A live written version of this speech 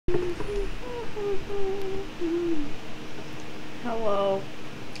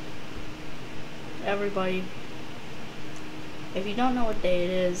everybody, if you don't know what day it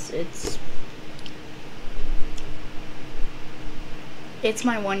is, it's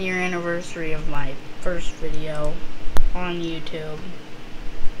my 1-year anniversary of my first video on YouTube.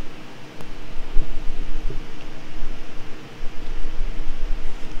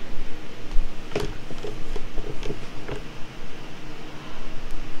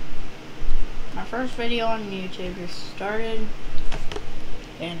 My first video on YouTube just started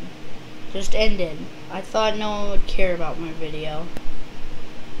and just ended. I thought no one would care about my video.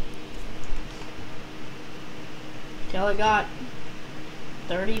 Till it got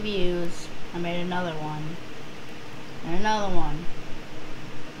 30 views, I made another one, and another one.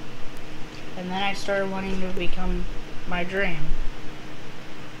 And then I started wanting to become my dream.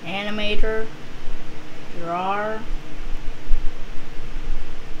 Animator, drawer,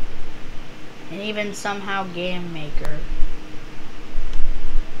 and even somehow game maker.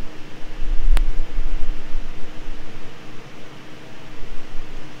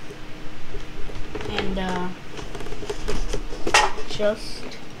 And just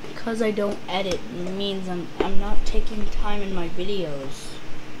because I don't edit means I'm not taking time in my videos.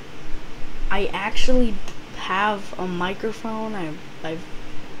 I actually have a microphone. I've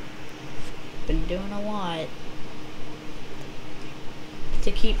been doing a lot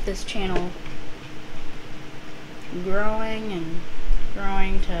to keep this channel growing and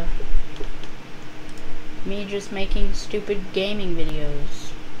growing to me just making stupid gaming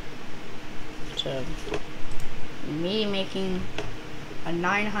videos, to me making a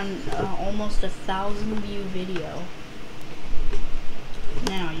 900 almost 1,000 view video.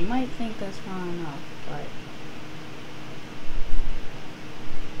 Now you might think that's not enough,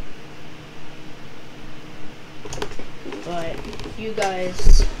 but you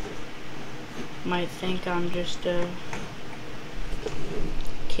guys might think I'm just a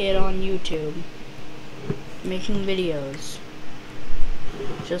kid on YouTube making videos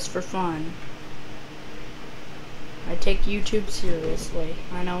just for fun. I take YouTube seriously.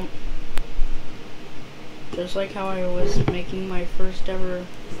 I don't. Just like how I was making my first ever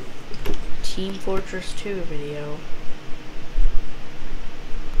Team Fortress 2 video.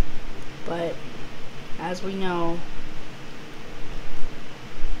 But as we know,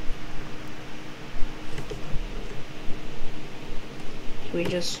 we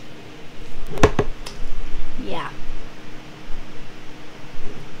just, yeah.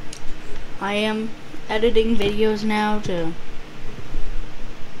 I am editing videos now to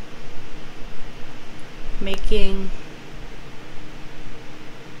making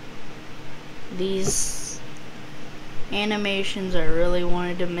these animations I really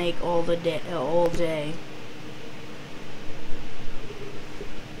wanted to make all day.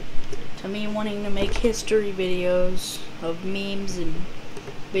 To me, wanting to make history videos of memes and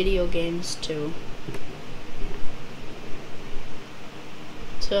video games too.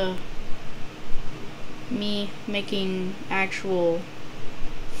 To me making actual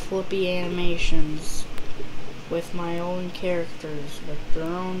flippy animations with my own characters, with their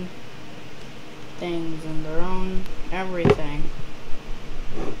own things and their own everything.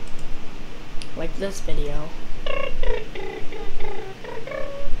 Like this video.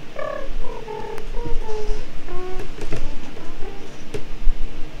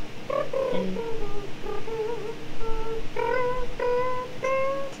 And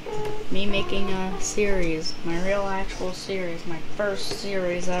me making a series, my real actual series, my first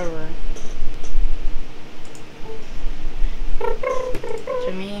series ever.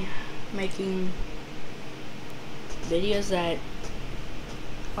 To me, making videos that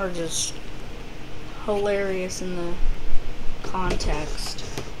are just hilarious in the context.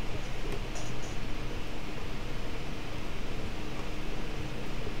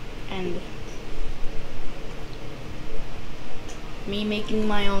 And me making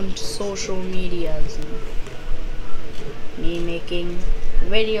my own social medias, and me making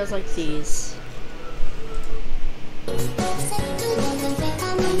videos like these.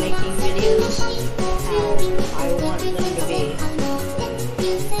 Making videos how I want them to be.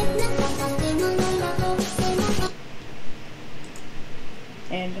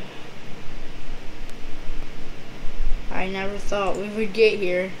 And I never thought we would get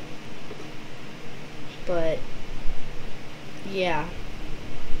here. But yeah,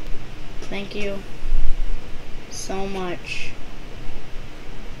 thank you so much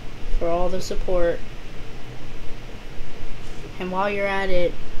for all the support. And while you're at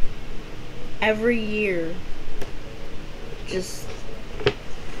it, every year, just,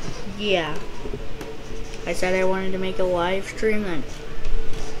 yeah, I said I wanted to make a live stream. That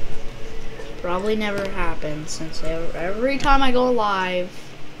probably never happens, since every time I go live,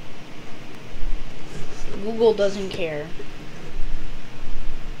 Google doesn't care.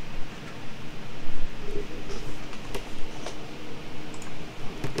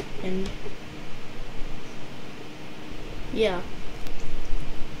 And yeah.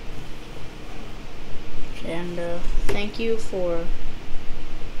 And thank you for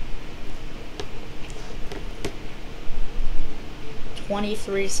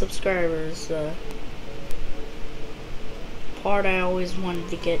 $23 subscribers. Part I always wanted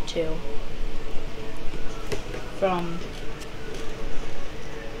to get to. From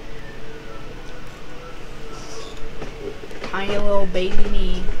tiny little baby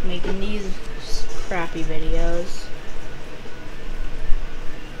me making these crappy videos,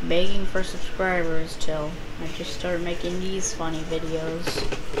 begging for subscribers, till I just started making these funny videos.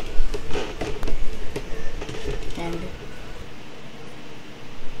 And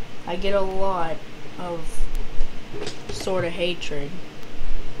I get a lot of sort of hatred.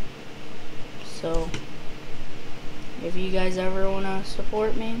 So if you guys ever want to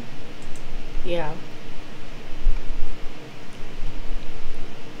support me, yeah.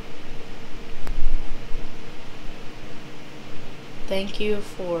 Thank you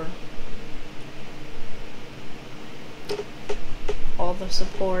for all the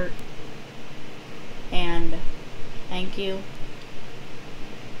support, and thank you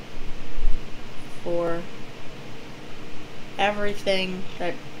for everything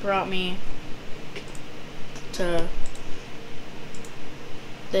that brought me to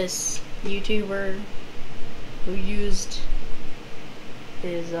this YouTuber who used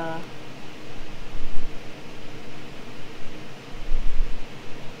his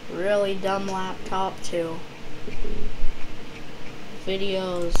really dumb laptop to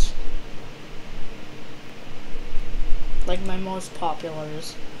videos like my most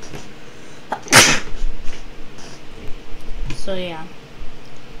populars. So yeah,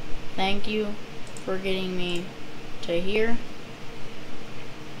 thank you for getting me to here.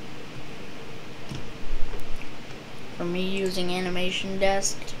 From me using Animation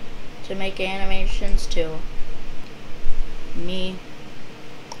Desk to make animations to me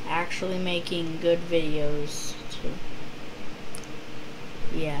actually making good videos too.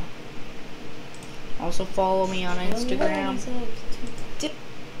 Yeah. Also follow me on Instagram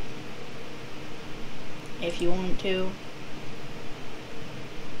if you want to.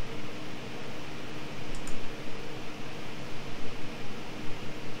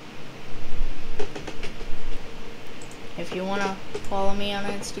 If you want to follow me on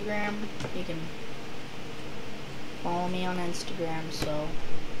Instagram, you can follow me on Instagram. So,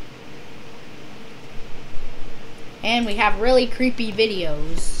 and we have really creepy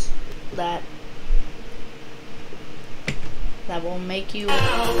videos that will make you want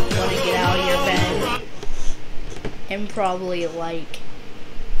to get out of your bed and probably like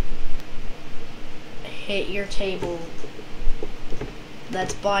hit your table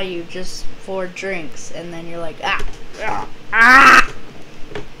that's by you just for drinks, and then you're like, ah, ah, ah.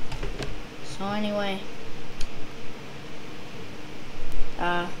 So anyway,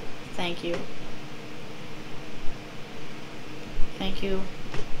 thank you. Thank you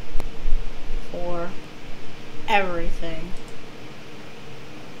for everything.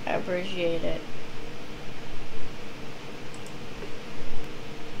 I appreciate it.